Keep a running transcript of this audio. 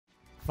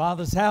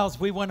Father's house,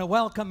 we want to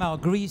welcome our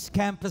Greece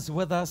campus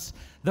with us.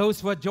 Those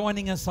who are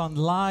joining us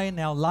online,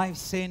 our Life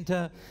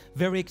Center.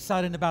 Very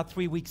excited about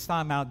 3 weeks'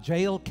 time, our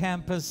jail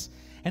campus.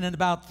 And in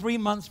about 3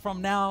 months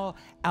from now,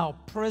 our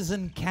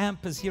prison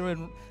campus here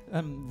in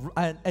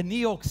New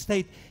York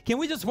State. Can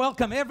we just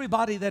welcome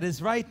everybody that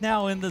is right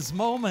now in this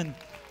moment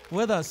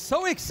with us?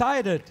 So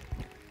excited.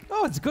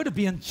 Oh, it's good to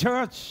be in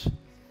church.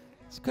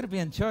 It's good to be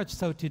in church.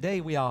 So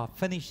today we are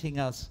finishing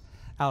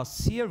our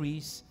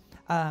series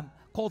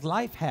called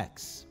Life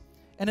Hacks.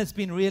 And it's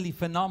been really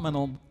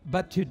phenomenal.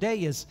 But today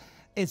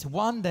is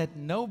one that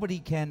nobody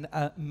can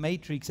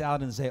matrix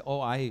out and say,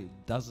 oh, it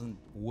doesn't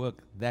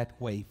work that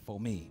way for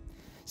me.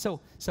 So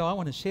I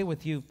want to share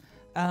with you,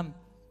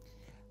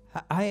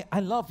 I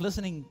love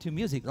listening to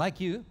music like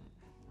you.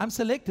 I'm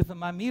selective in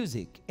my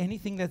music.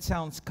 Anything that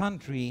sounds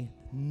country,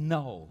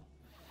 no.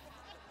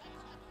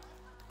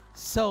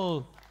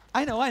 So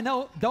I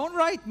know. Don't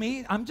write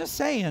me. I'm just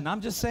saying.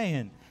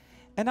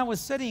 And I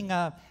was sitting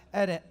at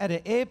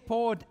an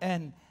airport,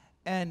 and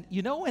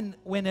you know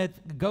when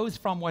it goes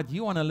from what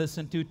you want to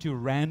listen to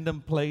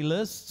random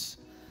playlists,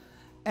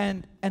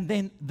 and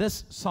then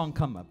this song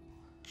come up.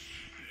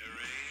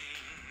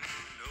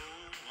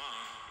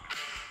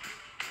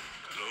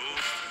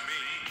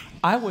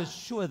 I was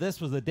sure this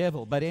was the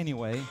devil, but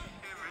anyway.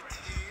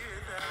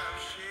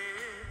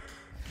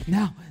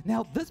 Now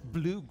this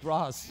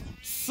bluegrass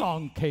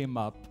song came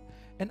up,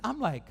 and I'm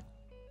like,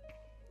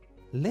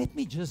 let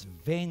me just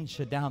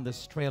venture down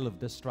this trail of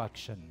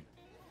destruction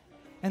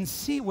and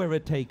see where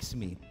it takes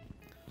me.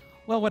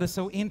 Well, what is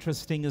so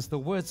interesting is the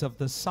words of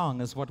the song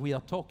is what we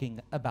are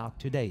talking about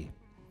today.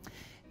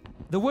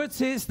 The word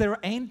says, there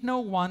ain't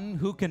no one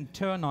who can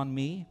turn on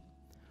me.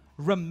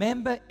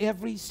 Remember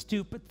every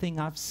stupid thing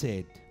I've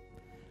said.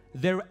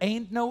 There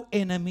ain't no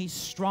enemy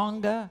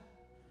stronger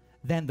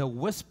than the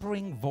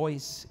whispering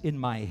voice in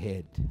my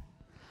head.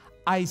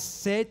 I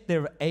said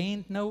there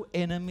ain't no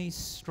enemy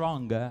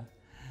stronger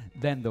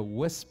than the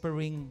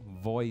whispering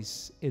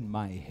voice in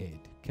my head.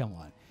 Come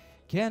on.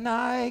 Can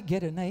I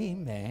get an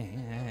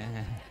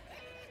amen?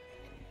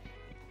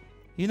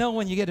 You know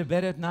when you get to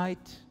bed at night?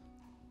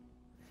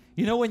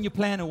 You know when you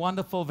plan a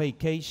wonderful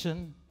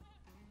vacation,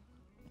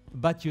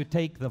 but you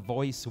take the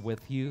voice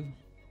with you?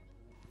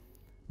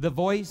 The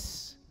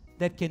voice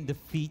that can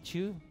defeat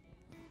you,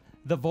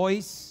 the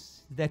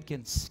voice that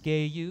can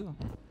scare you,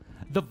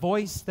 the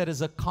voice that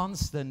is a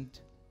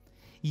constant.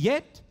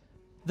 Yet,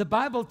 the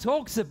Bible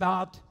talks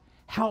about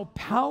how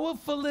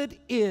powerful it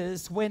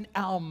is when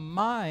our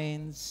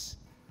minds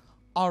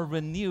are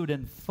renewed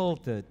and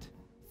filtered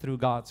through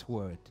God's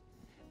Word,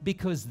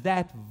 because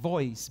that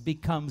voice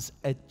becomes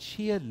a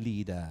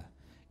cheerleader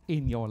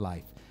in your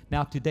life.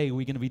 Now, today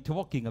we're going to be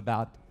talking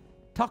about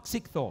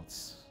toxic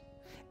thoughts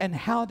and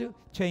how to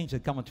change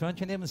it. Come on, turn to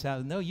your neighbor and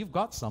say, no, you've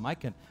got some. I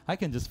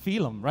can just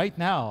feel them right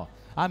now.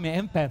 I'm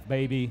an empath,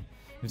 baby.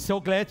 I'm so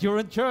glad you're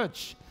in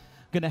church.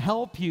 Going to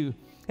help you.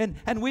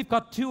 And we've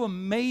got two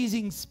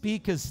amazing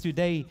speakers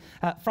today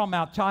from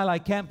our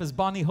Childline campus.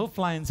 Bonnie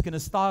Hoofline is going to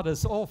start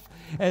us off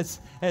as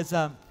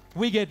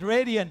we get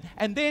ready.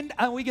 And then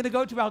we're going to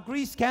go to our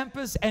Greece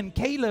campus. And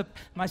Caleb,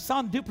 my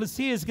son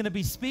Duplessis, is going to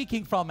be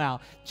speaking from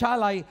our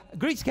Childline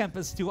Greece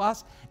campus to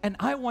us. And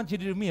I want you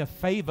to do me a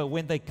favor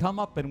when they come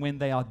up and when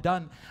they are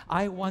done.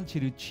 I want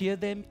you to cheer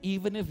them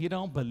even if you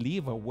don't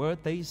believe a word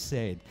they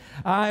said.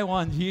 I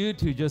want you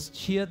to just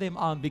cheer them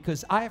on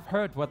because I've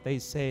heard what they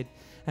said.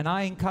 And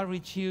I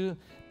encourage you,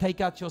 take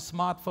out your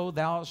smartphone.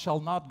 Thou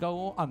shalt not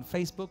go on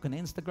Facebook and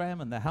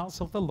Instagram in the house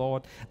of the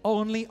Lord,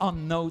 only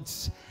on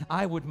notes.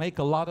 I would make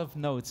a lot of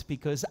notes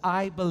because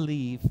I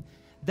believe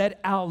that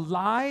our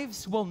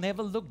lives will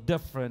never look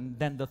different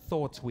than the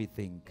thoughts we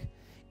think.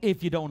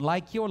 If you don't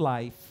like your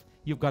life,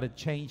 you've got to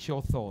change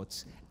your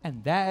thoughts.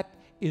 And that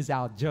is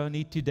our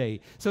journey today.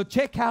 So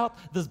check out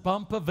this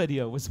bumper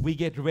video as we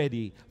get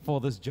ready for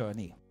this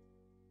journey.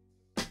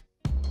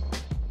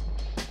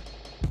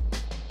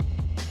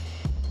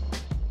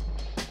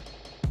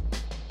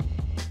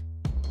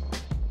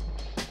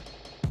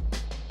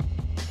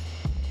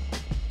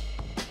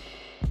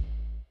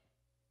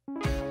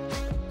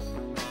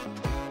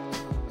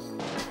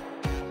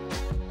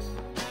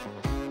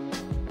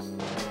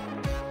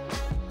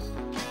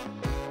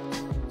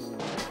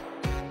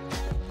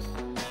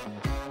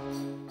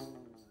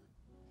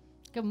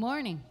 Good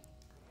morning.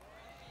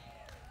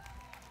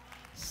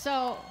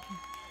 All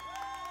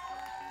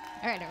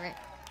right.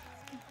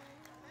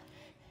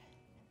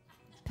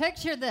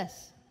 Picture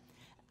this.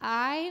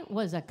 I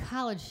was a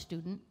college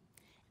student,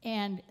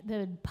 and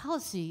the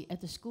policy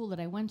at the school that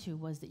I went to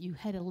was that you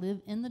had to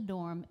live in the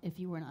dorm if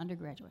you were an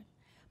undergraduate.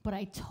 But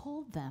I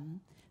told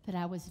them that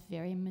I was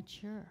very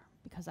mature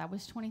because I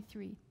was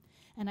 23,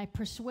 and I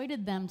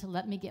persuaded them to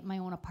let me get my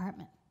own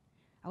apartment.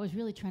 I was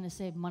really trying to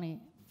save money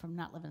from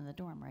not living in the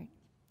dorm, right?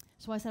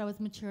 So I said I was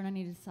mature and I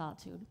needed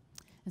solitude.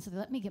 And so they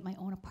let me get my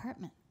own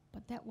apartment.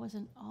 But that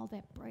wasn't all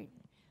that bright.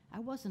 I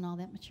wasn't all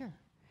that mature.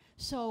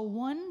 So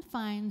one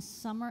fine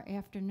summer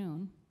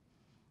afternoon,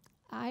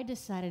 I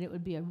decided it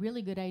would be a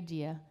really good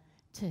idea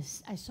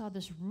I saw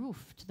this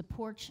roof to the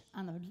porch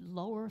on the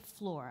lower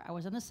floor. I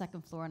was on the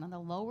second floor, and on the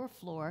lower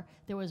floor,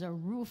 there was a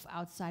roof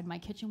outside my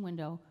kitchen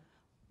window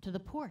to the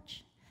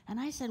porch. And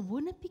I said,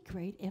 wouldn't it be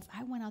great if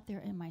I went out there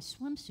in my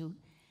swimsuit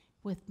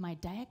with my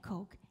Diet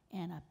Coke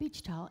and a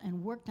beach towel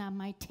and worked on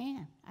my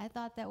tan? I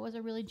thought that was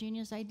a really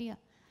genius idea.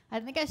 I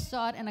think I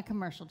saw it in a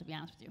commercial, to be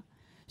honest with you.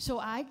 So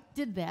I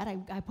did that.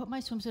 I put my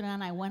swimsuit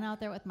on. I went out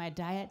there with my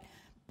Diet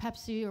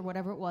Pepsi or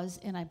whatever it was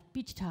and a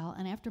beach towel.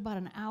 And after about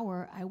an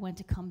hour, I went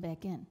to come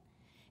back in.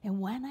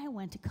 And when I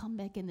went to come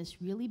back in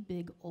this really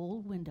big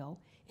old window,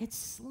 it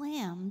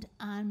slammed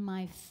on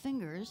my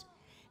fingers,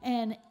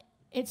 and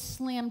it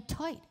slammed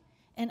tight.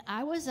 And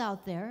I was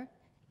out there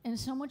in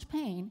so much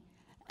pain,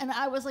 and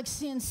I was like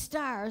seeing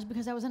stars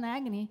because I was in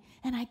agony,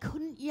 and I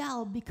couldn't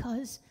yell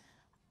because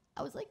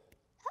I was like,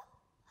 help,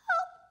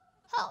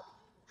 help, help,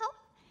 help.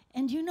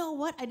 And you know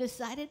what? I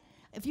decided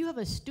if you have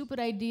a stupid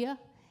idea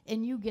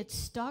and you get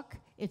stuck,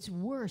 it's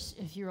worse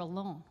if you're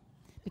alone.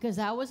 Because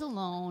I was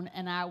alone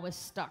and I was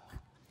stuck.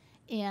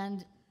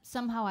 And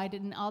somehow I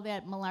didn't, all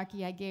that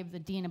malarkey I gave the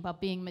dean about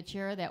being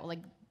mature, that like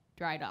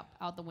dried up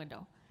out the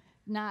window.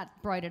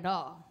 Not bright at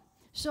all.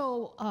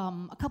 So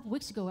a couple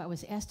weeks ago, I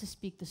was asked to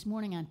speak this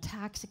morning on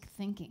toxic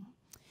thinking.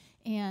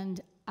 And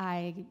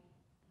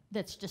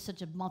that's just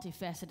such a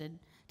multifaceted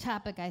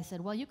topic. I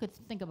said, well, you could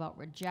think about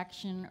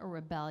rejection or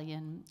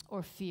rebellion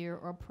or fear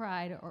or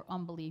pride or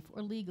unbelief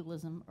or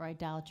legalism or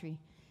idolatry.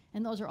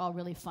 And those are all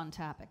really fun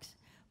topics.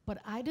 But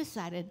I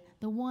decided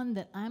the one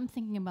that I'm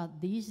thinking about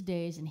these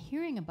days and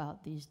hearing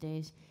about these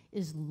days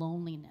is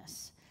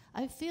loneliness.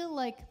 I feel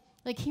like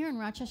here in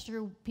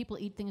Rochester, people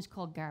eat things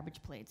called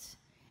garbage plates.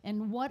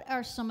 And what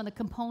are some of the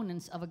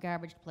components of a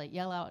garbage plate?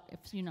 Yell out if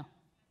you know.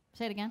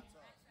 Say it again.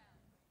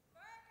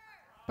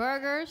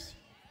 Burgers.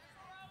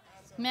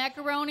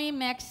 Macaroni,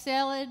 mac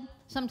salad,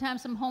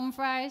 sometimes some home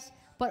fries.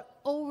 But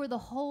over the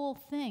whole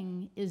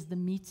thing is the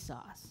meat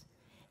sauce.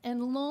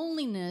 And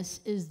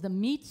loneliness is the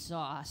meat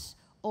sauce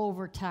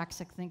over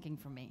toxic thinking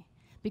for me.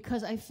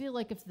 Because I feel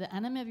like if the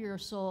enemy of your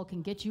soul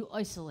can get you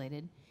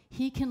isolated,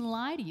 he can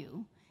lie to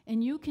you,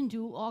 and you can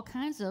do all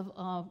kinds of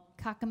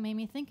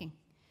cockamamie thinking.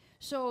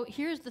 So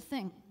here's the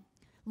thing.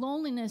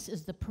 Loneliness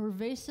is the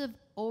pervasive,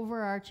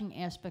 overarching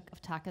aspect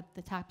of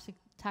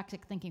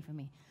toxic thinking for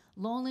me.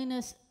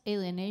 Loneliness,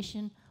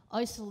 alienation,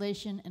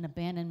 isolation, and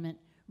abandonment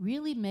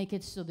really make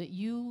it so that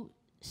you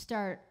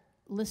start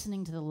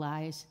listening to the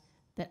lies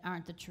that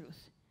aren't the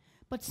truth.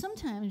 But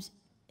sometimes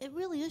it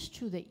really is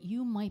true that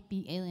you might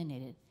be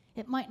alienated.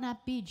 It might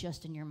not be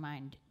just in your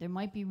mind. There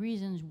might be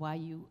reasons why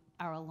you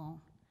are alone.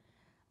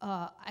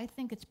 I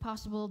think it's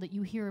possible that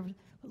you hear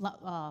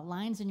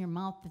lines in your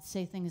mouth that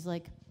say things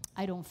like,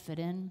 I don't fit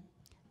in,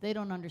 they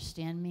don't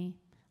understand me,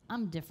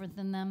 I'm different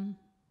than them,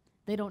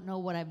 they don't know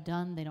what I've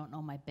done, they don't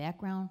know my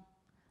background,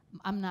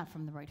 I'm not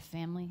from the right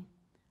family,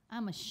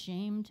 I'm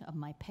ashamed of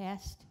my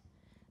past,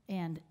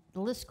 and the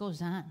list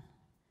goes on.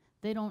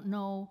 They don't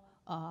know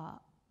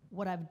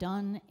what I've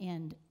done,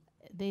 and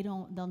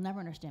they'll never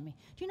understand me.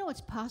 Do you know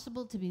it's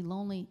possible to be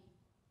lonely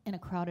in a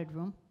crowded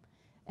room,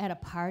 at a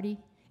party?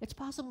 It's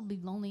possible to be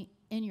lonely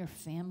in your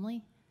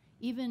family,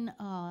 even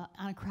on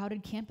a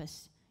crowded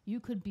campus. You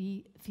could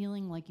be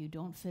feeling like you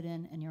don't fit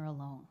in and you're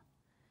alone.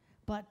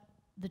 But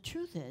the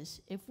truth is,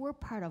 if we're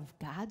part of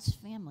God's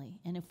family,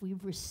 and if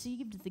we've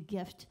received the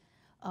gift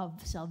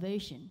of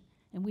salvation,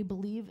 and we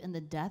believe in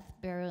the death,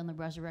 burial, and the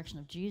resurrection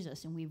of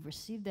Jesus, and we've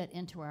received that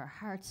into our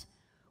hearts,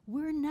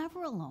 we're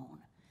never alone,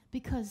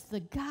 because the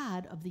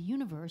God of the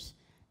universe,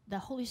 the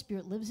Holy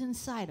Spirit, lives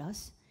inside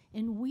us,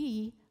 and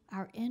we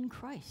are in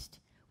Christ.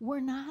 We're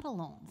not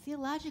alone.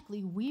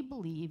 Theologically, we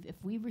believe, if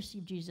we've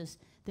received Jesus,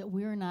 that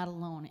we're not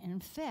alone. And in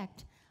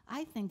fact,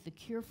 I think the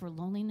cure for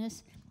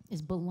loneliness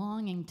is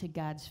belonging to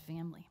God's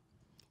family.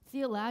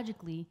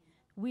 Theologically,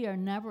 we are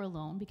never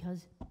alone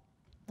because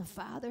the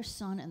Father,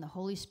 Son, and the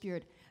Holy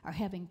Spirit are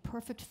having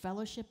perfect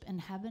fellowship in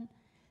heaven.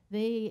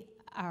 They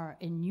are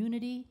in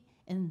unity,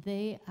 and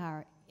they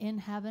are in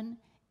heaven.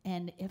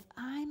 And if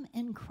I'm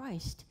in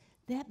Christ,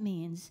 that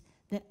means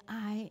that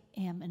I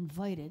am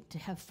invited to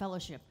have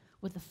fellowship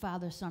with the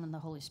Father, Son, and the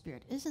Holy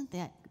Spirit. Isn't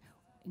that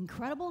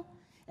incredible?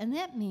 And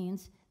that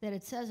means that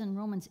it says in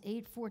Romans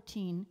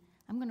 8:14,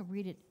 I'm going to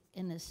read it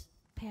in this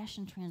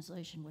Passion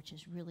Translation, which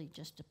is really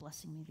just a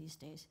blessing me these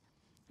days.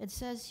 It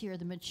says here,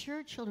 the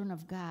mature children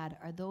of God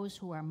are those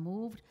who are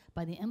moved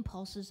by the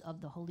impulses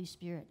of the Holy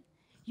Spirit.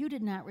 You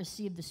did not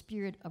receive the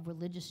spirit of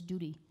religious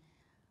duty,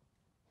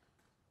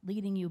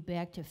 leading you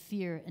back to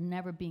fear and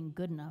never being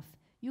good enough.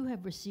 You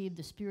have received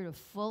the spirit of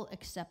full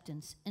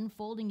acceptance,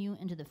 enfolding you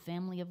into the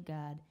family of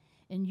God,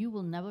 and you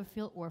will never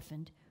feel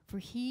orphaned, for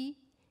he,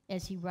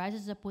 as he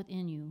rises up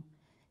within you,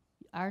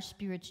 our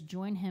spirits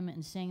join him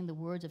in saying the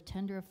words of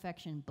tender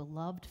affection,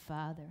 beloved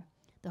Father.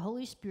 The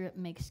Holy Spirit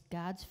makes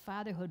God's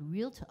fatherhood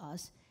real to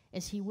us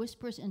as he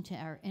whispers into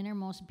our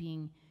innermost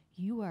being,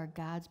 you are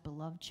God's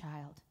beloved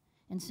child.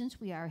 And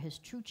since we are his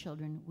true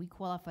children, we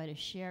qualify to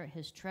share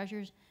his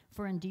treasures,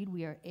 for indeed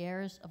we are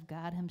heirs of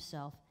God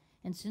himself.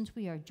 And since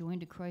we are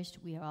joined to Christ,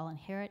 we all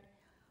inherit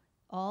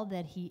all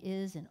that he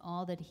is and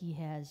all that he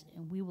has,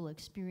 and we will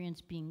experience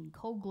being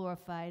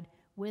co-glorified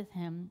with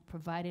him,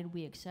 provided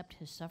we accept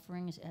his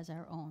sufferings as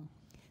our own.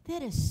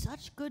 That is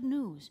such good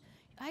news.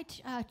 I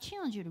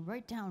challenge you to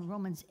write down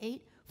Romans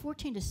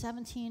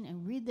 8:14-17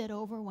 and read that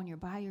over when you're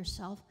by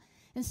yourself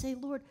and say,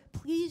 Lord,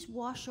 please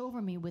wash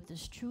over me with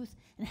this truth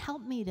and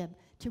help me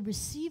to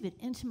receive it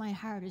into my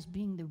heart as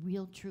being the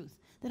real truth,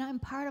 that I'm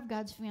part of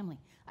God's family.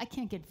 I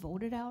can't get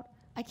voted out.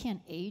 I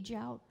can't age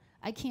out.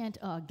 I can't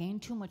gain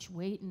too much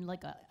weight. And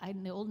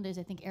in the olden days,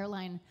 I think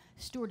airline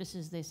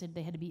stewardesses, they said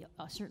they had to be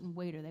a certain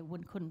weight or they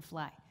couldn't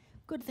fly.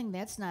 Good thing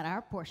that's not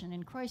our portion.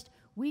 In Christ,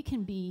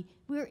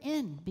 we're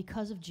in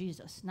because of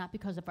Jesus, not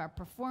because of our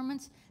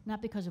performance,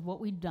 not because of what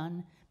we've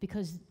done,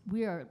 because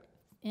we are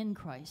in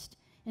Christ.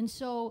 And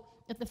so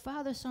if the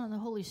Father, Son, and the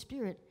Holy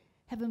Spirit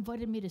have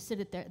invited me to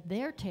sit at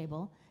their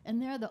table, and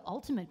they're the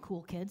ultimate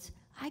cool kids,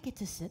 I get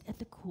to sit at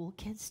the cool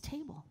kids'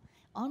 table.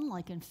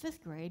 Unlike in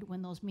 5th grade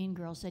when those mean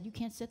girls said, you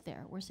can't sit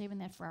there. We're saving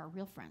that for our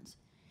real friends.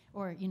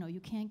 Or, you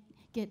can't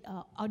get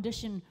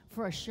audition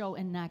for a show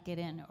and not get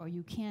in. Or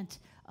you can't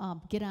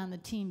get on the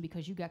team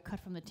because you got cut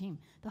from the team.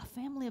 The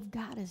family of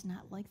God is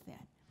not like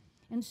that.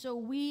 And so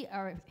we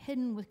are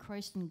hidden with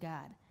Christ in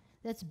God.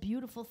 That's a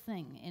beautiful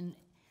thing. And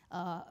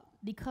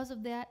because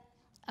of that,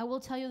 I will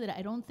tell you that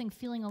I don't think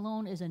feeling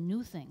alone is a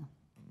new thing.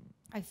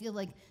 I feel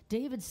like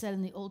David said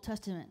in the Old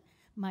Testament,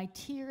 my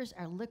tears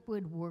are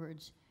liquid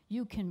words.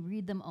 You can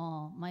read them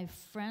all. My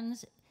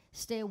friends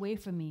stay away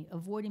from me,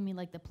 avoiding me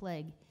like the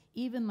plague.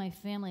 Even my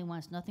family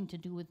wants nothing to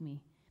do with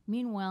me.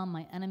 Meanwhile,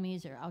 my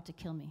enemies are out to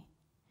kill me.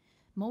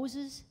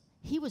 Moses,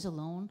 he was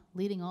alone,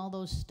 leading all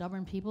those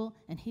stubborn people,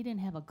 and he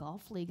didn't have a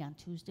golf league on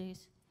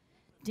Tuesdays.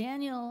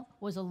 Daniel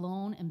was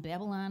alone in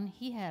Babylon.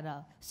 He had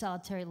a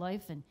solitary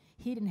life, and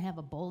he didn't have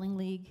a bowling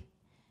league.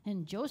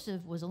 And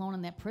Joseph was alone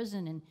in that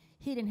prison, and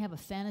he didn't have a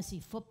fantasy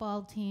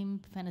football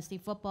team, fantasy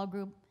football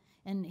group,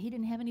 and he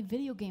didn't have any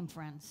video game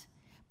friends.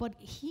 But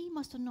he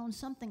must have known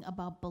something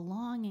about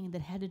belonging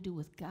that had to do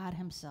with God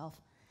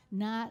himself,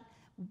 not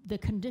the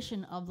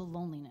condition of the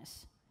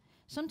loneliness.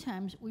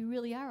 Sometimes we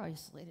really are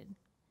isolated.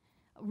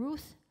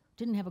 Ruth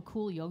didn't have a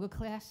cool yoga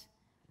class.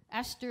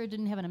 Esther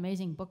didn't have an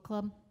amazing book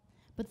club.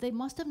 But they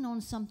must have known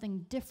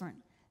something different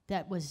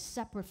that was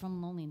separate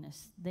from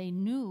loneliness. They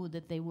knew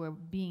that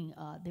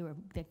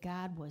that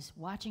God was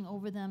watching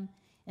over them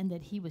and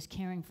that he was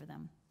caring for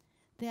them.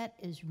 That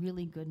is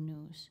really good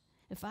news.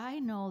 If I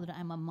know that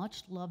I'm a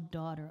much-loved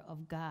daughter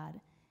of God,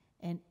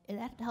 and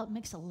that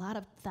makes a lot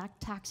of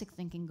toxic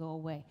thinking go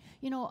away.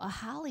 A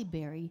holly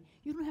berry,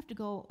 you don't have to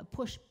go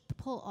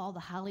pull all the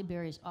holly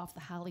berries off the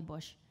holly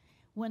bush.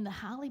 When the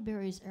holly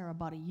berries are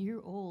about a year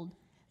old,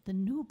 the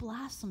new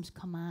blossoms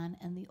come on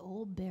and the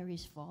old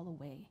berries fall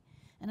away.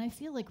 And I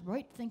feel like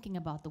right thinking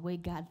about the way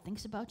God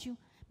thinks about you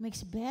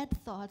makes bad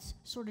thoughts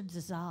sort of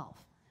dissolve.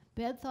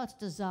 Bad thoughts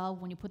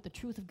dissolve when you put the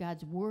truth of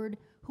God's word,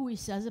 who he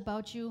says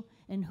about you,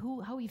 and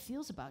how he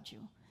feels about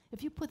you.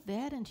 If you put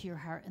that into your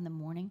heart in the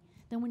morning,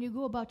 then when you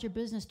go about your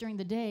business during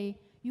the day,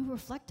 you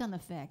reflect on the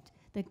fact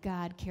that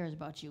God cares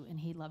about you and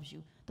he loves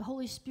you. The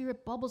Holy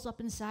Spirit bubbles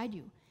up inside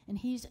you, and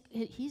he's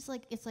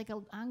like, it's like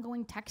an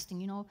ongoing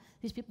texting.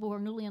 These people who are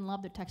newly in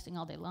love, they're texting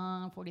all day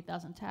long,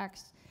 40,000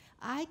 texts.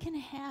 I can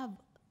have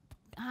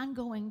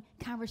ongoing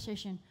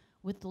conversation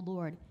with the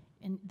Lord,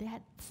 and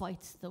that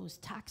fights those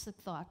toxic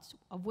thoughts,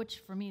 of which,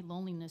 for me,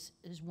 loneliness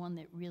is one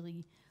that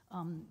really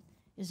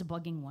is a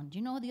bugging one. Do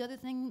you know the other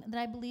thing that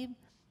I believe?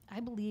 I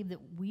believe that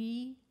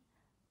we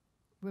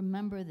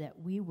remember that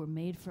we were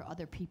made for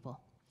other people.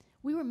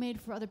 We were made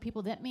for other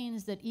people. That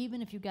means that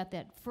even if you got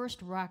that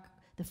first rock,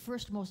 the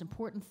first most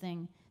important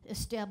thing,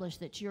 establish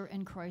that you're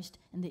in Christ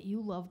and that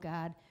you love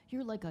God.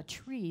 You're like a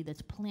tree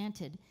that's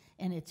planted,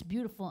 and it's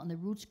beautiful, and the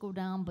roots go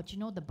down. But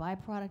the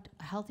byproduct,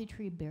 a healthy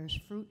tree bears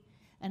fruit.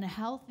 And a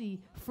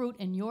healthy fruit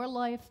in your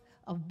life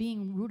of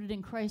being rooted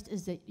in Christ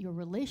is that your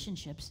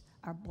relationships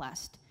are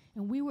blessed.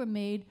 And we were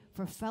made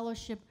for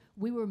fellowship.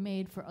 We were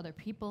made for other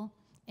people.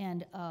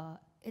 And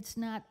it's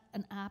not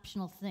an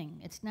optional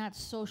thing. It's not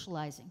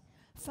socializing.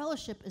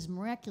 Fellowship is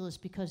miraculous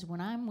because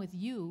when I'm with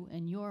you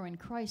and you're in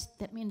Christ,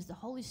 that means the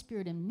Holy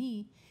Spirit in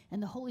me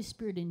and the Holy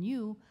Spirit in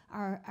you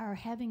are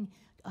having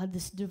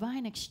this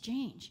divine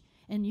exchange.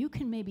 And you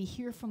can maybe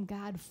hear from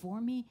God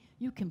for me.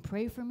 You can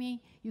pray for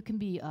me. You can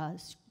be,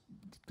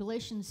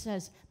 Galatians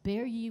says,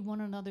 bear ye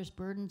one another's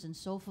burdens and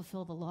so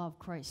fulfill the law of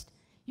Christ.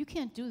 You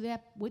can't do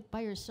that by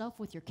yourself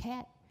with your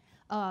cat.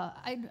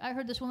 I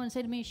heard this woman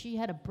say to me she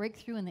had a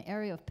breakthrough in the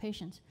area of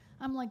patience.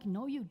 I'm like,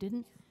 no, you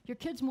didn't. Your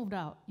kids moved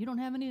out. You don't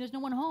have any. There's no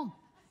one home.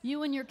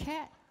 You and your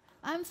cat.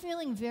 I'm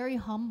feeling very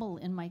humble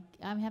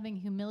I'm having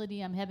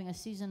humility. I'm having a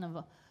season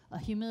of a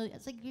humility.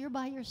 It's like you're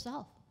by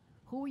yourself.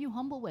 Who are you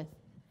humble with?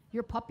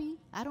 Your puppy?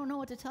 I don't know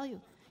what to tell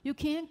you. You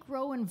can't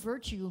grow in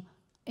virtue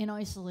in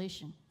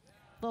isolation.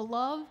 The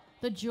love,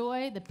 the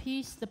joy, the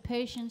peace, the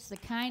patience, the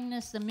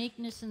kindness, the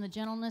meekness, and the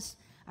gentleness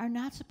are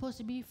not supposed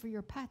to be for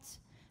your pets.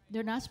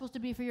 They're not supposed to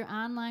be for your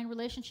online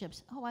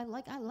relationships. Oh, I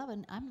love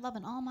it. I'm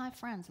loving all my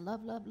friends.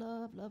 Love, love,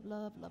 love, love,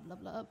 love, love,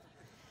 love, love.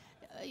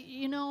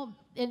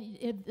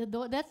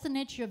 That's the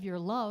nature of your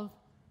love,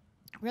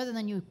 rather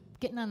than you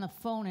getting on the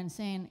phone and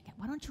saying,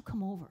 why don't you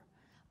come over?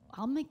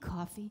 I'll make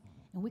coffee,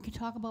 and we can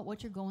talk about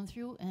what you're going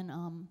through, and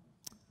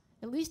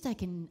at least I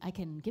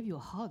can give you a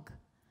hug.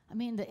 I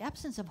mean, the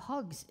absence of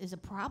hugs is a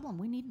problem.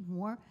 We need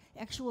more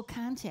actual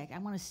contact. I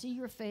want to see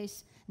your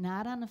face,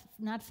 not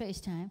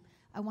FaceTime.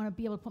 I want to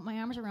be able to put my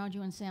arms around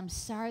you and say, I'm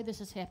sorry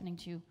this is happening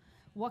to you.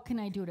 What can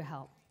I do to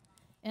help?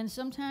 And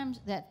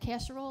sometimes that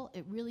casserole,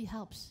 it really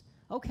helps.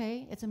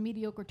 Okay, it's a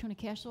mediocre tuna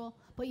casserole,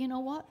 but you know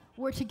what?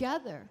 We're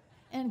together,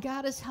 and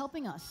God is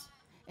helping us.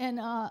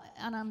 And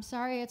I'm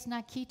sorry it's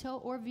not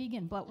keto or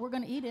vegan, but we're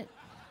going to eat it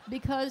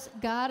because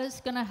God is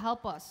going to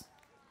help us.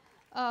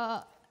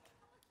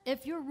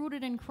 If you're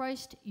rooted in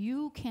Christ,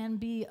 you can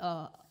be,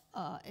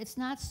 it's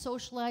not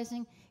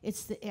socializing,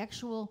 it's the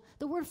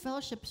word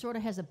fellowship sort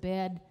of has a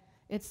bad,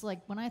 it's like,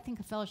 when I think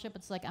of fellowship,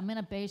 it's like I'm in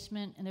a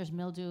basement and there's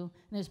mildew and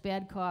there's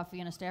bad coffee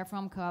and a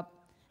styrofoam cup,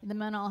 and the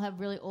men all have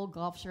really old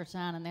golf shirts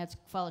on, and that's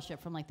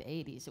fellowship from like the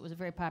 80s. It was a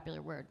very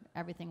popular word.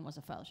 Everything was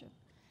a fellowship.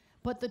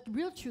 But the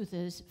real truth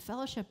is,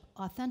 fellowship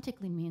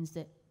authentically means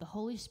that the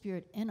Holy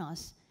Spirit in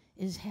us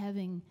is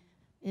having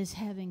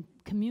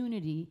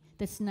community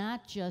that's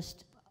not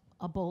just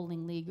a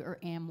bowling league or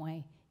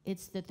Amway.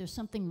 It's that there's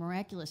something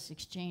miraculous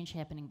exchange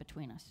happening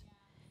between us.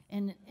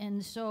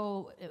 And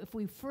so if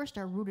we first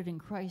are rooted in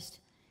Christ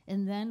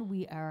and then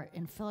we are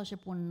in fellowship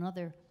with one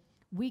another,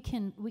 we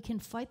can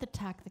fight the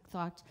toxic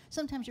thoughts.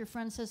 Sometimes your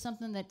friend says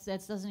something that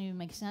doesn't even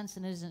make sense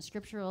and isn't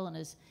scriptural,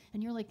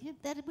 and you're like,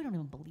 we don't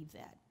even believe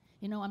that.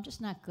 I'm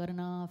just not good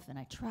enough, and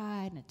I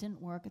tried and it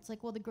didn't work. It's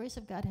like, well, the grace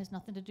of God has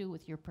nothing to do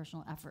with your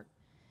personal effort.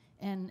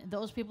 And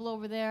those people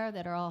over there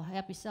that are all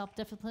happy,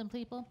 self-disciplined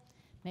people,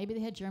 maybe they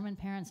had German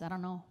parents, I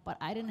don't know, but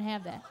I didn't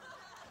have that.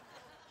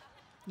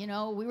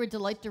 We were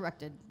delight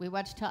directed.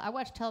 I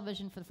watched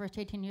television for the first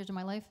 18 years of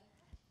my life.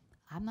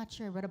 I'm not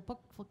sure I read a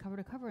book full cover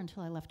to cover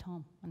until I left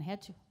home, and I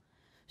had to.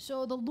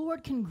 So the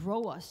Lord can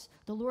grow us.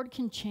 The Lord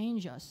can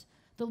change us.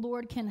 The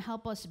Lord can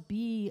help us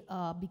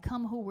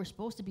become who we're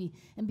supposed to be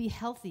and be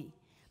healthy.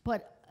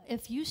 But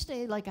if you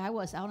stay like I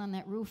was out on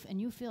that roof and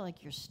you feel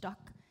like you're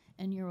stuck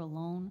and you're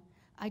alone,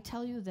 I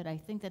tell you that I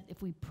think that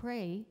if we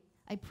pray,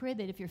 I pray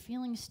that if you're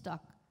feeling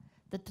stuck,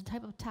 that the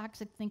type of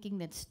toxic thinking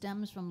that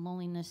stems from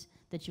loneliness,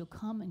 that you'll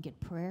come and get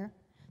prayer,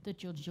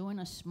 that you'll join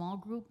a small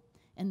group,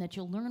 and that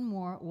you'll learn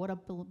more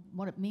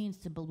what it means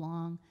to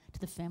belong to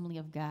the family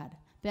of God.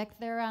 Back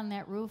there on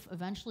that roof,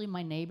 eventually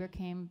my neighbor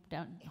came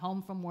down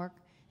home from work,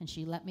 and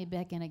she let me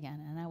back in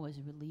again, and I was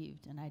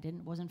relieved, and I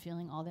wasn't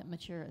feeling all that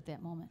mature at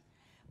that moment.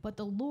 But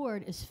the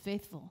Lord is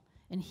faithful,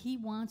 and He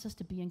wants us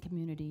to be in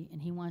community,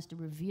 and He wants to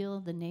reveal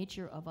the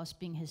nature of us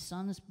being His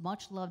sons,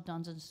 much-loved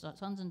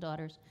sons and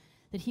daughters,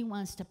 that He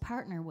wants to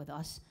partner with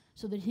us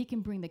so that He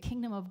can bring the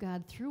kingdom of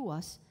God through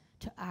us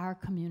to our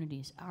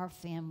communities, our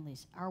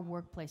families, our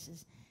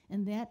workplaces.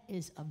 And that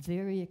is a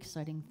very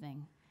exciting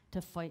thing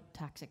to fight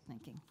toxic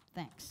thinking.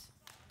 Thanks.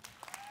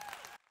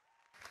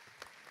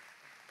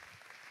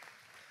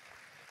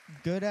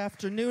 Good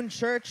afternoon,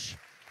 church.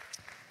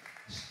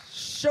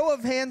 Show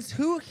of hands,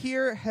 who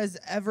here has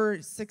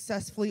ever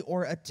successfully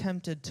or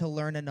attempted to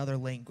learn another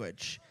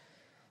language?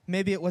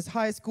 Maybe it was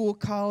high school,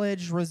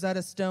 college,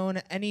 Rosetta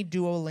Stone, any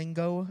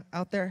Duolingo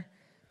out there?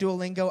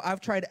 Duolingo,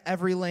 I've tried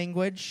every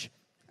language.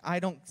 I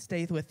don't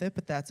stay with it,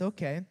 but that's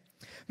okay.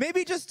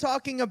 Maybe just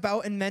talking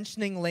about and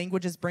mentioning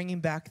language is bringing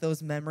back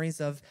those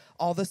memories of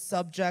all the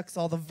subjects,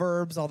 all the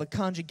verbs, all the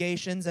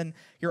conjugations, and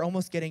you're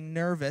almost getting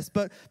nervous.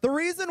 But the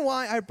reason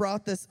why I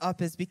brought this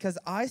up is because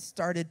I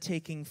started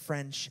taking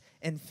French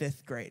in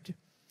 5th grade.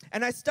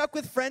 And I stuck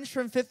with French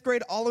from 5th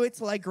grade all the way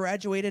till I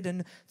graduated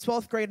in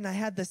 12th grade, and I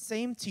had the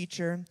same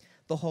teacher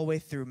the whole way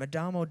through,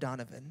 Madame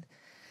O'Donovan.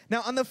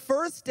 Now, on the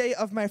first day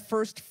of my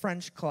first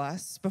French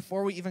class,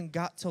 before we even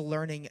got to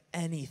learning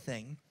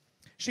anything,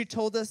 she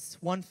told us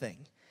one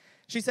thing.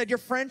 She said, your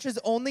French is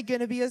only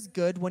going to be as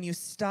good when you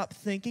stop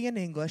thinking in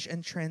English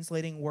and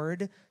translating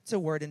word to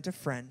word into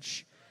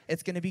French.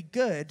 It's going to be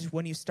good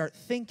when you start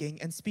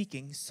thinking and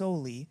speaking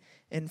solely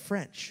in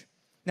French.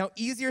 Now,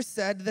 easier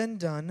said than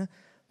done,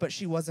 but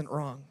she wasn't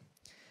wrong.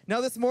 Now,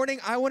 this morning,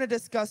 I want to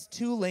discuss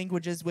 2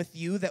 languages with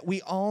you that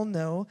we all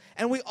know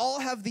and we all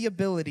have the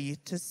ability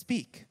to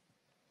speak.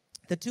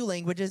 The 2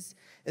 languages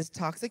is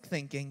toxic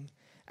thinking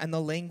and the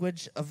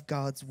language of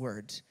God's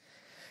word.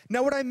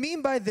 Now, what I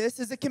mean by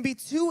this is it can be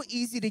too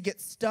easy to get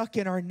stuck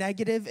in our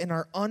negative and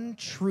our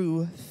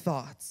untrue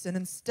thoughts, and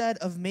instead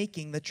of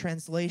making the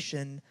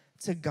translation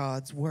to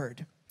God's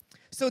word.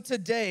 So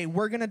today,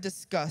 we're going to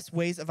discuss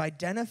ways of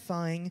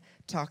identifying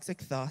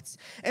toxic thoughts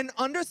and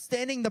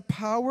understanding the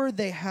power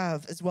they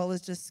have, as well as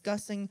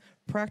discussing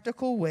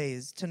practical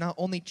ways to not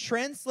only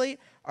translate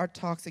our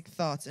toxic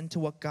thoughts into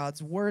what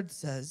God's word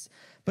says,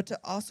 but to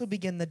also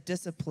begin the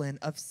discipline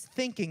of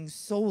thinking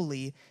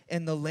solely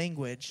in the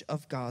language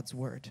of God's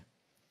word.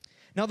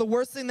 Now, the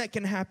worst thing that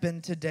can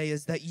happen today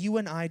is that you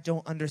and I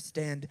don't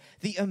understand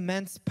the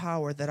immense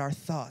power that our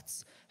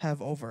thoughts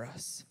have over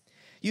us.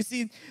 You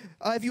see,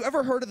 have you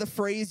ever heard of the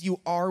phrase,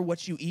 you are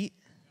what you eat?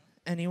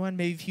 Anyone?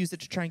 Maybe you've used it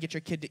to try and get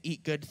your kid to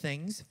eat good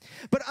things.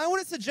 But I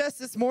want to suggest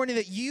this morning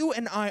that you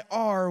and I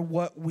are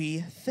what we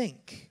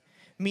think.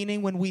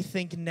 Meaning when we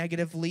think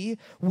negatively,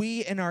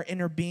 we in our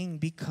inner being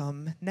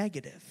become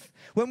negative.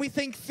 When we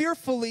think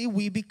fearfully,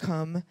 we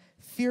become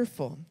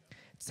fearful.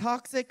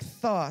 Toxic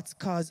thoughts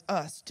cause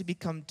us to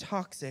become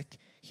toxic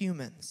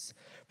humans.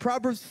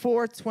 Proverbs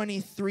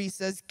 4:23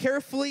 says,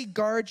 "Carefully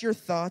guard your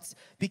thoughts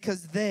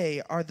because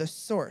they are the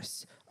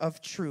source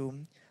of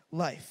true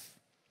life."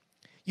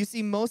 You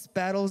see, most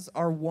battles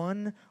are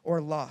won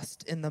or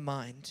lost in the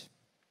mind.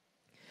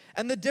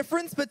 And the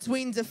difference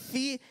between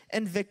defeat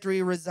and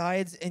victory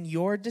resides in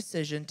your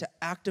decision to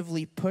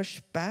actively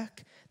push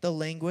back the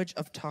language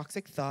of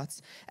toxic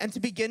thoughts and to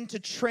begin to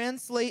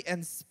translate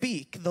and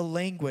speak the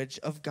language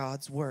of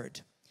God's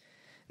word.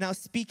 Now,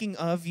 speaking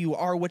of you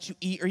are what you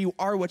eat or you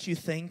are what you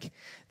think,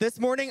 this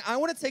morning I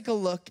want to take a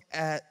look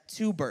at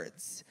two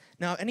birds.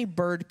 Now, any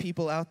bird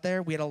people out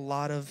there? We had a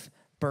lot of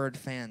bird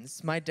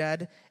fans. My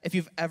dad, if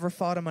you've ever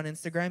followed him on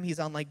Instagram, he's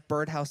on like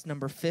birdhouse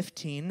number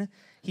 15.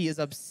 He is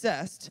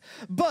obsessed.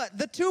 But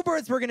the two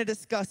birds we're going to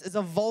discuss is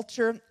a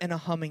vulture and a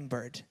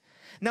hummingbird.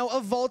 Now, a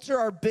vulture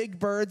are big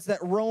birds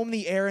that roam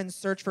the air and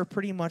search for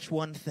pretty much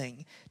one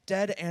thing: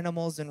 dead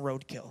animals and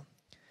roadkill.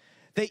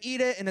 They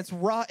eat it and it's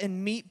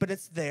rotten meat, but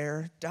it's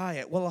their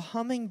diet. Well, a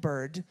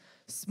hummingbird,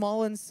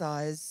 small in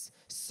size,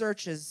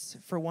 searches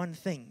for one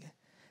thing: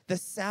 the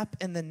sap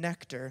and the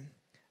nectar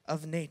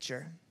of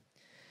nature.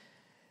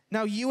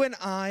 Now, you and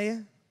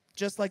I,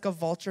 just like a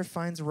vulture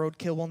finds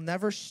roadkill, will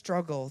never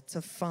struggle to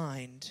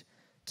find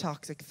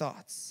toxic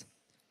thoughts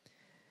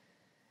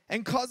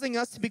and causing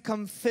us to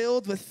become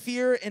filled with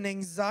fear and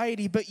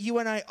anxiety. But you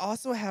and I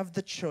also have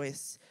the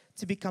choice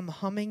to become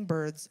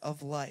hummingbirds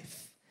of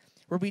life,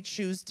 where we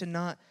choose to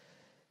not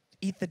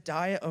eat the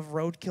diet of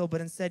roadkill, but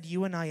instead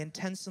you and I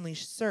intentionally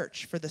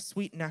search for the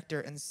sweet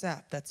nectar and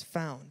sap that's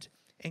found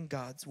in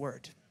God's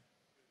word.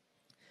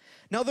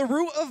 Now, the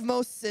root of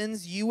most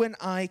sins you and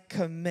I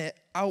commit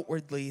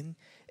outwardly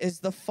is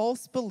the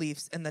false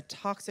beliefs and the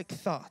toxic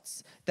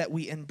thoughts that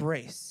we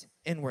embrace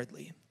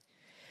inwardly.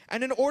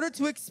 And in order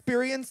to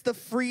experience the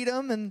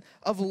freedom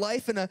of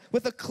life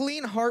with a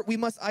clean heart, we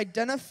must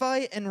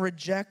identify and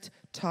reject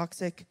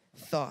toxic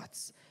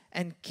thoughts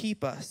and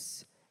keep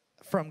us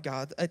from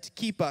God, to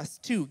keep us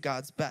to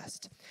God's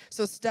best.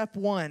 So step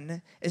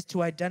one is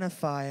to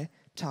identify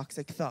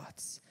toxic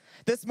thoughts.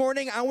 This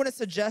morning, I want to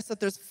suggest that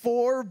there's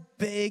 4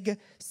 big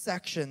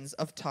sections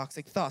of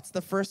toxic thoughts.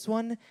 The first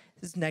one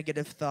is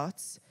negative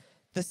thoughts.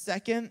 The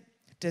second,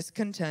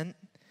 discontent.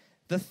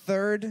 The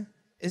third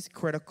is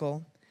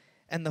critical.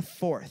 And the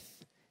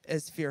fourth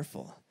is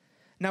fearful.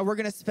 Now, we're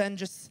going to spend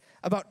just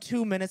about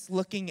 2 minutes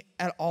looking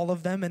at all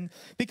of them. And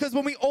because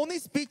when we only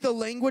speak the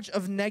language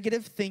of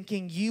negative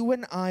thinking, you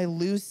and I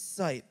lose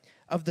sight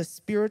of the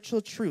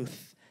spiritual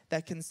truth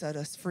that can set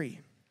us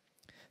free.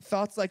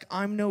 Thoughts like,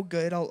 I'm no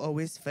good, I'll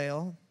always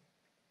fail.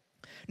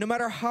 No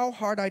matter how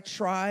hard I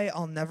try,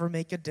 I'll never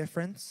make a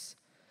difference.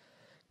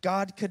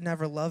 God could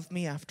never love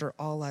me after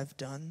all I've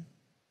done.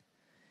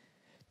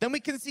 Then we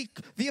can see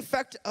the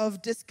effect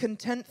of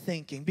discontent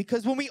thinking,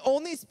 because when we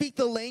only speak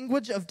the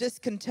language of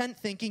discontent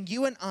thinking,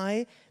 you and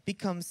I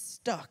become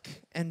stuck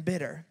and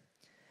bitter.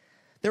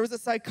 There was a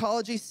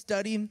psychology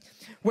study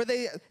where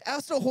they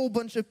asked a whole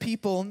bunch of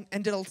people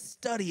and did a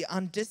study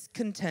on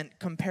discontent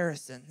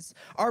comparisons.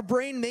 Our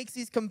brain makes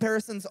these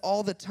comparisons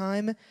all the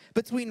time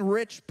between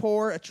rich,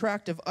 poor,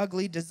 attractive,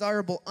 ugly,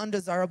 desirable,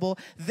 undesirable.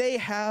 They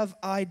have,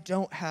 I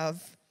don't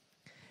have.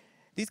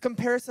 These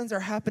comparisons are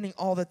happening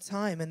all the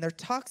time, and they're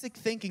toxic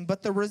thinking,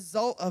 but the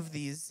result of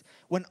these,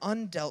 when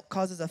undealt,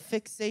 causes a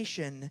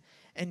fixation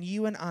in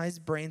you and I's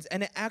brains,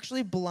 and it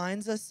actually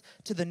blinds us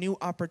to the new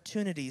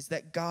opportunities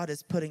that God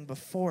is putting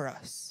before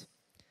us.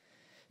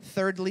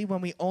 Thirdly, when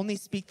we only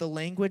speak the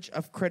language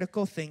of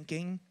critical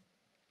thinking,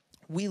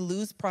 we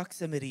lose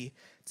proximity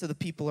to the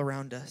people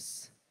around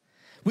us.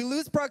 We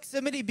lose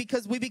proximity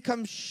because we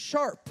become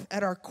sharp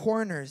at our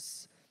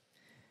corners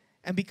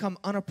and become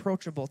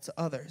unapproachable to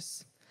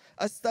others.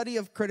 A study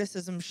of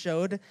criticism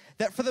showed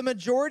that for the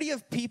majority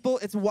of people,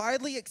 it's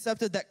widely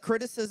accepted that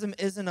criticism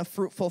isn't a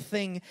fruitful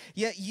thing,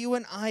 yet you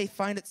and I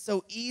find it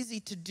so easy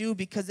to do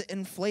because it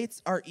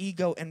inflates our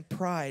ego and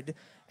pride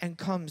and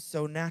comes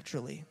so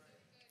naturally.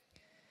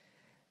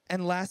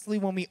 And lastly,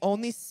 when we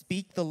only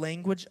speak the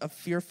language of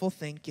fearful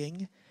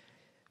thinking,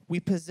 we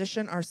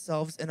position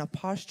ourselves in a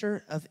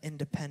posture of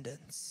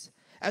independence.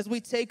 As we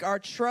take our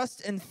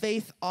trust and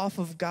faith off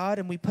of God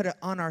and we put it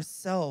on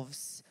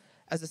ourselves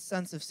as a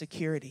sense of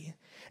security.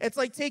 It's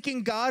like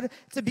taking God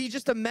to be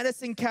just a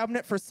medicine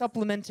cabinet for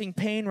supplementing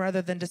pain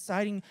rather than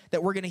deciding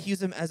that we're going to use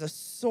him as a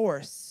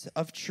source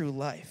of true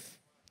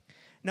life.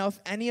 Now, if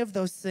any of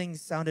those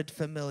things sounded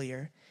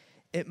familiar,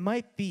 it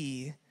might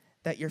be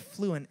that you're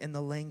fluent in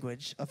the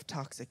language of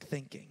toxic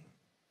thinking.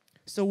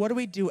 So what do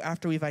we do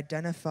after we've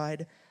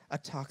identified a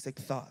toxic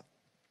thought?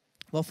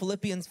 Well,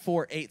 Philippians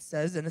 4:8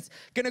 says, and it's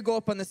going to go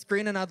up on the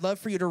screen, and I'd love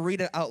for you to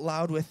read it out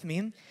loud with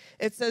me.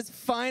 It says,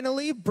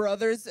 "Finally,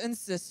 brothers and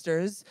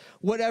sisters,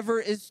 whatever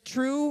is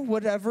true,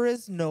 whatever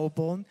is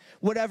noble,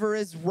 whatever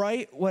is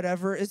right,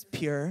 whatever is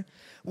pure,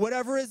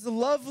 whatever is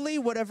lovely,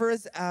 whatever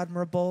is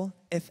admirable,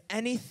 if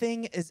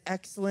anything is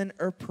excellent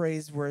or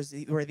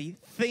praiseworthy,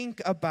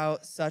 think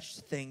about such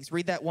things."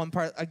 Read that one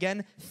part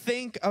again.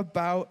 Think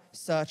about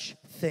such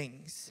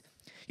things.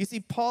 You see,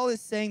 Paul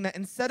is saying that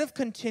instead of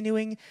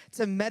continuing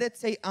to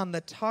meditate on the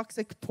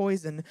toxic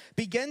poison,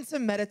 begin to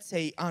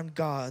meditate on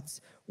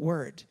God's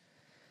word.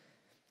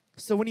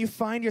 So when you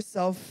find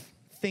yourself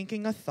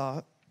thinking a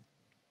thought,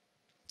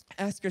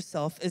 ask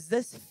yourself, is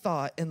this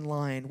thought in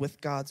line with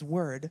God's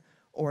word,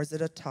 or is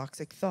it a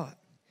toxic thought?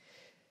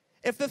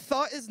 If the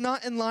thought is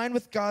not in line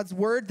with God's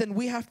word, then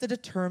we have to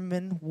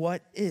determine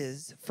what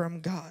is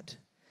from God.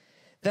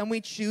 Then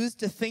we choose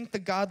to think the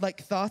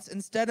God-like thoughts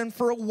instead. And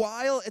for a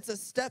while, it's a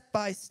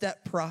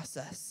step-by-step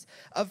process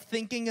of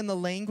thinking in the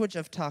language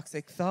of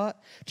toxic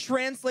thought,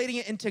 translating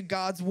it into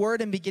God's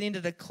word, and beginning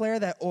to declare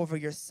that over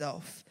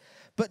yourself.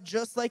 But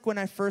just like when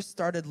I first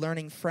started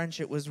learning French,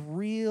 it was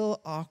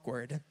real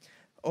awkward.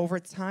 Over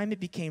time, it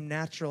became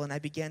natural, and I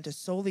began to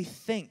solely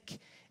think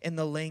in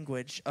the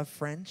language of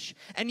French.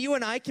 And you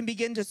and I can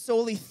begin to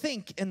solely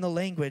think in the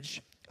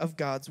language of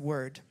God's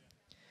word.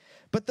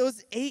 But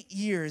those 8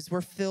 years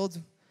were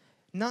filled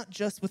not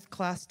just with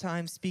class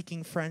time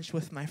speaking French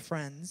with my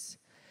friends.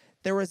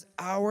 There was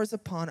hours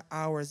upon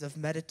hours of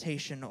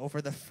meditation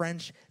over the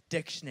French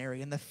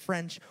dictionary and the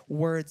French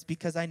words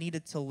because I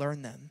needed to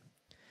learn them.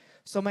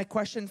 So my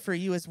question for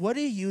you is, what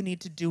do you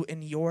need to do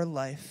in your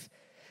life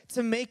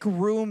to make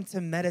room to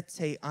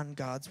meditate on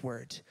God's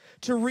word,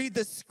 to read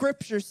the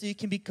scripture so you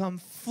can become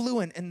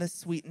fluent in the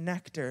sweet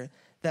nectar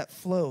that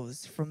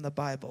flows from the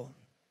Bible?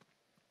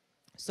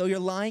 So you're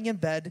lying in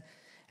bed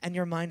and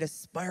your mind is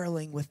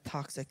spiraling with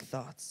toxic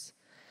thoughts.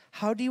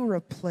 How do you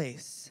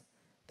replace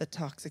the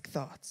toxic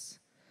thoughts?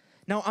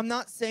 Now, I'm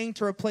not saying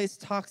to replace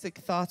toxic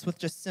thoughts with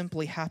just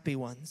simply happy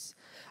ones.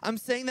 I'm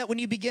saying that when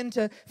you begin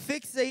to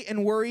fixate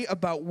and worry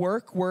about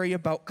work, worry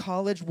about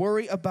college,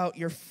 worry about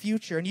your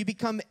future, and you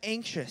become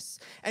anxious,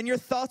 and your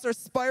thoughts are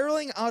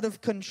spiraling out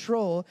of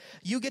control,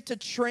 you get to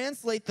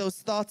translate those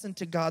thoughts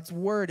into God's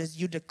word as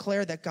you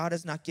declare that God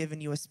has not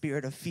given you a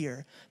spirit of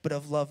fear, but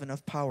of love and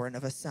of power and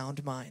of a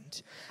sound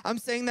mind. I'm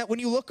saying that when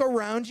you look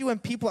around you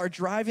and people are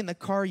driving the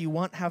car you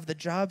want, have the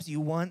jobs you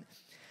want,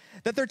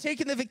 that they're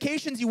taking the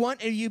vacations you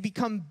want, and you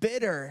become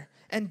bitter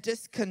and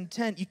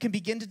discontent, you can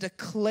begin to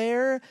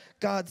declare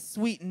God's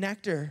sweet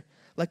nectar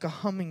like a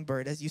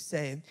hummingbird, as you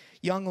say.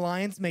 Young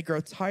lions may grow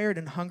tired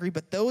and hungry,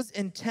 but those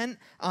intent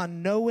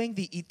on knowing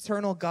the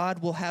eternal God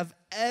will have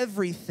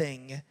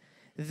everything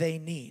they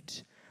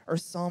need. Or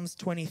Psalms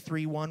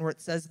 23:1, where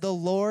it says, "The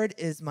Lord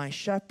is my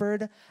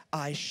shepherd,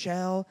 I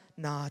shall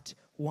not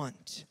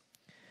want."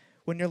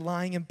 When you're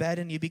lying in bed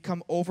and you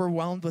become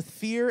overwhelmed with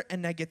fear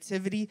and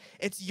negativity,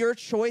 it's your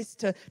choice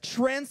to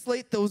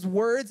translate those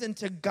words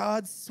into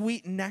God's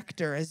sweet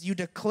nectar as you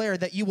declare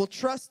that you will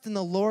trust in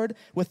the Lord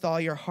with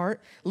all your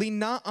heart, lean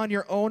not on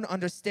your own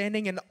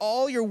understanding, in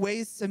all your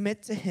ways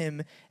submit to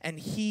him, and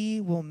he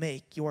will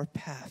make your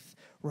path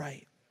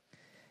right.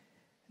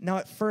 Now,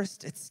 at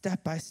first, it's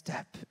step by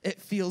step.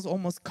 It feels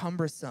almost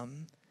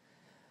cumbersome.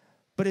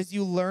 But as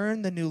you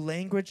learn the new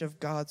language of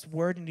God's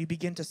word and you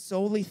begin to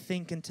solely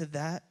think into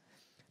that,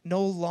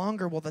 no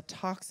longer will the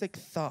toxic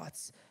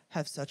thoughts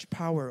have such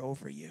power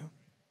over you.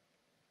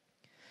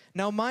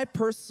 Now, my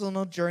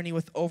personal journey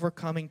with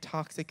overcoming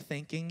toxic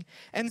thinking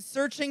and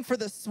searching for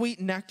the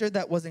sweet nectar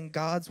that was in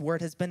God's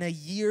word has been a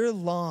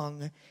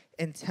year-long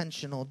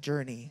intentional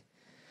journey.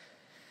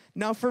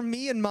 Now, for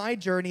me and my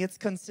journey, it's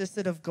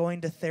consisted of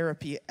going to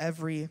therapy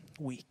every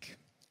week.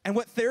 And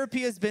what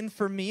therapy has been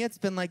for me, it's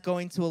been like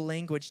going to a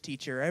language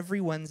teacher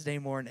every Wednesday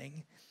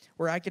morning,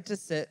 where I get to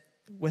sit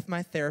with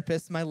my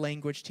therapist, my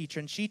language teacher,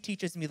 and she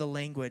teaches me the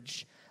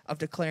language of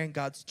declaring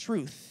God's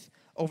truth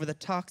over the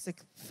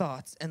toxic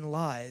thoughts and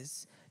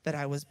lies that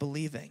I was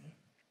believing.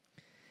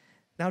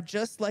 Now,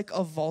 just like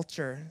a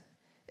vulture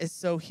is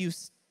so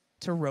used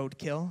to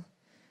roadkill,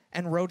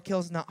 and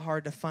roadkill is not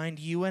hard to find,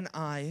 you and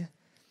I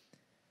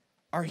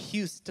are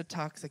used to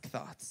toxic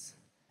thoughts.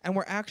 And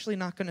we're actually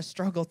not going to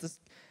struggle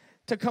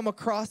to come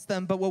across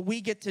them, but what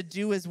we get to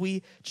do is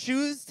we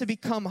choose to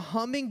become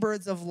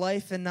hummingbirds of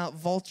life and not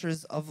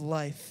vultures of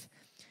life,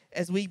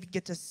 as we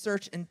get to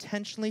search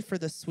intentionally for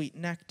the sweet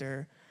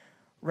nectar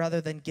rather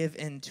than give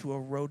in to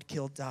a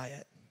roadkill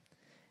diet.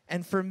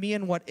 And for me,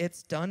 and what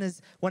it's done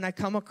is when I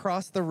come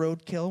across the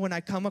roadkill, when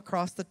I come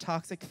across the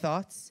toxic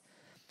thoughts,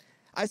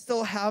 I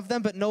still have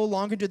them, but no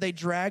longer do they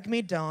drag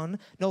me down.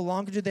 No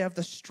longer do they have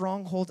the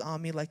stronghold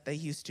on me like they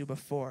used to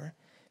before.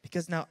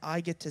 Because now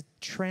I get to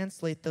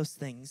translate those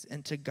things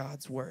into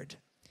God's word.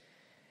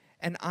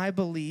 And I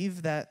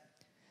believe that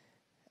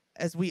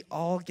as we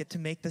all get to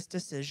make this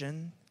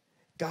decision,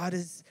 God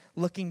is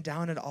looking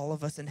down at all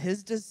of us, and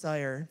his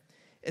desire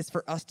is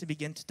for us to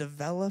begin to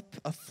develop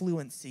a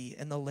fluency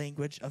in the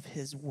language of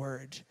his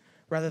word,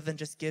 rather than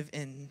just give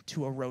in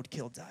to a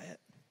roadkill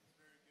diet.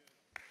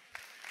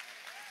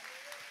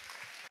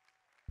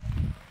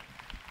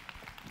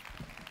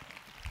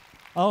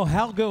 Oh,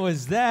 how good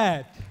is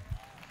that?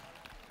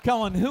 Come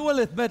on, who will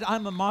admit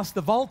I'm a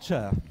master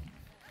vulture?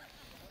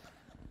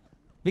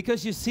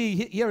 Because you see,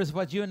 here is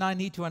what you and I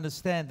need to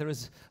understand. There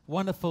is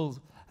wonderful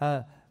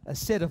a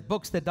set of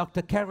books that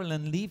Dr.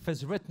 Carolyn Leaf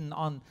has written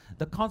on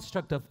the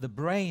construct of the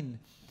brain.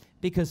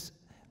 Because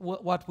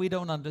what we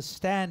don't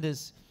understand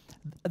is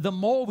the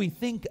more we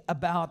think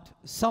about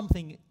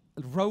something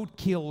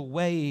roadkill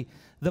way,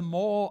 the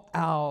more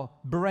our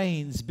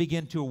brains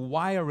begin to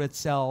wire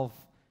itself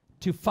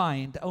to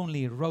find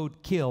only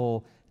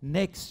roadkill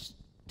next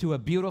to a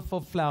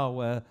beautiful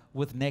flower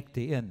with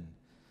nectar in.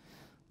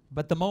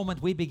 But the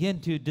moment we begin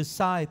to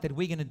decide that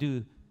we're going to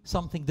do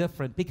something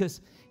different,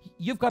 because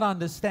you've got to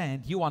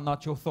understand, you are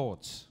not your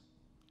thoughts.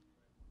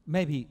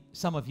 Maybe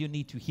some of you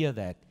need to hear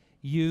that.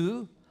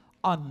 You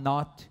are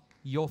not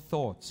your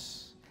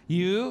thoughts.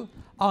 You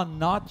are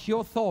not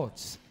your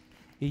thoughts.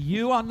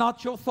 You are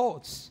not your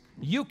thoughts.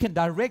 You can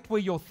direct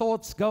where your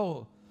thoughts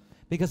go,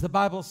 because the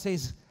Bible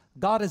says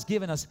God has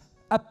given us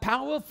a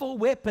powerful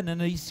weapon in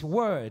His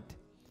Word,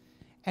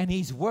 and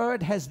His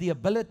Word has the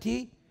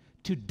ability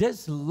to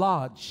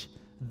dislodge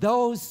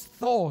those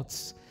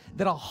thoughts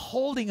that are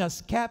holding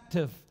us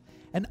captive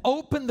and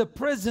open the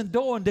prison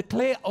door and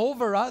declare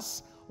over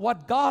us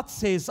what God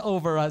says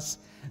over us.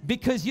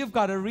 Because you've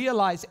got to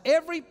realize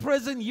every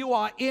prison you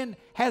are in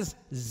has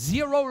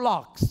 0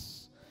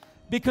 locks.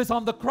 Because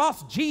on the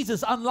cross,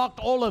 Jesus unlocked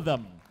all of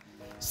them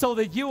so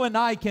that you and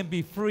I can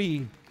be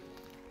free.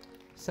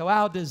 So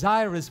our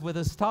desire is with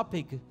this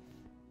topic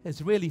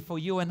is really for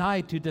you and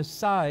I to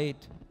decide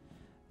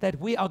that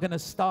we are going to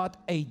start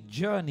a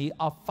journey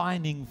of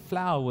finding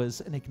flowers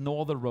and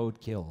ignore the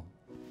roadkill.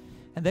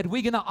 And that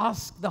we're going to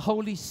ask the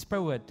Holy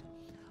Spirit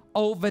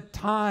over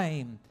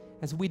time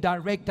as we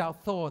direct our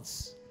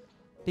thoughts,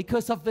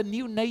 because of the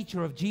new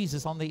nature of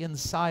Jesus on the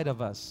inside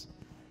of us,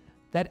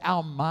 that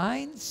our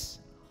minds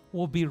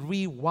will be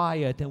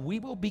rewired and we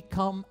will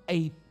become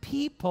a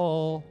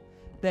people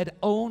that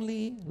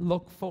only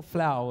look for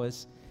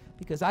flowers.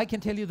 Because I can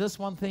tell you this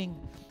one thing,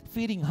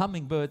 feeding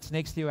hummingbirds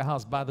next to your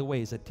house, by the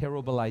way, is a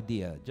terrible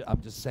idea.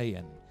 I'm just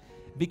saying.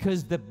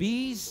 Because the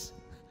bees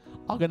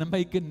are going to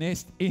make a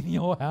nest in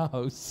your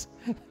house.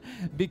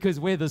 Because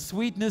where the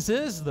sweetness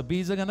is, the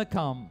bees are going to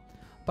come.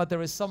 But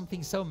there is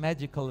something so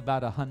magical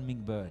about a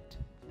hummingbird.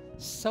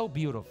 So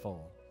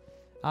beautiful.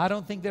 I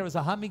don't think there is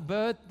a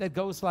hummingbird that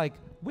goes like,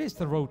 where's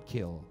the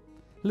roadkill?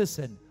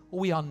 Listen,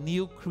 we are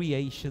new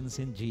creations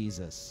in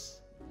Jesus.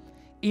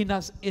 In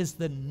us is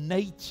the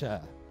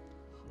nature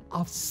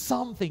of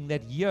something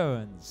that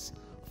yearns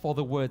for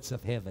the words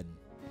of heaven.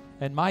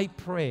 And my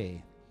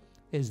prayer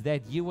is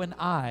that you and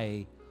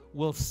I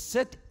will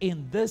sit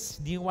in this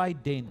new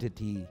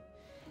identity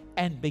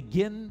and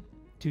begin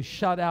to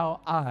shut our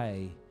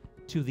eye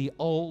to the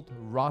old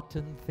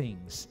rotten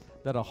things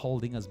that are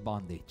holding us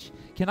bondage.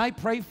 Can I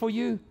pray for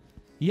you?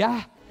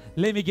 Yeah?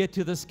 Let me get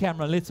to this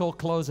camera. Let's all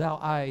close our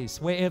eyes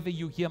wherever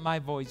you hear my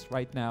voice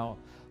right now.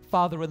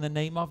 Father, in the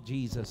name of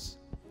Jesus,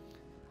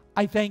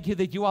 I thank you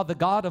that you are the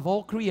God of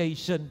all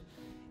creation.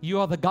 You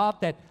are the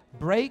God that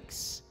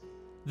breaks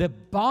the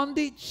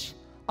bondage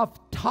of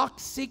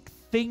toxic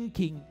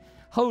thinking.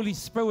 Holy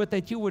Spirit,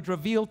 that you would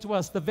reveal to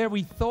us the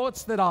very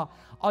thoughts that are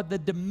the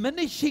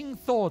diminishing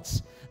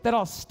thoughts that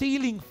are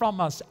stealing from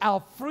us our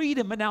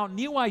freedom and our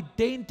new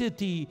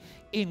identity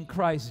in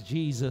Christ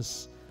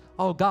Jesus.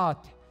 Oh God,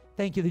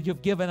 thank you that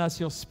you've given us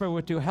your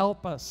Spirit to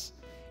help us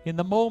in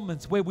the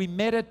moments where we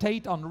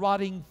meditate on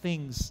rotting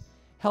things.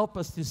 Help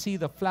us to see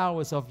the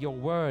flowers of your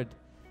word,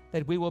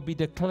 that we will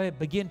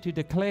begin to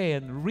declare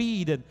and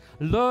read and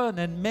learn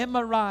and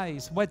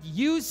memorize what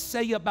you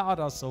say about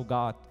us, oh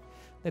God,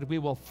 that we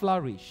will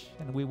flourish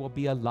and we will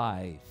be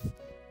alive.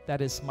 That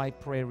is my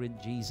prayer in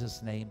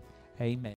Jesus' name. Amen.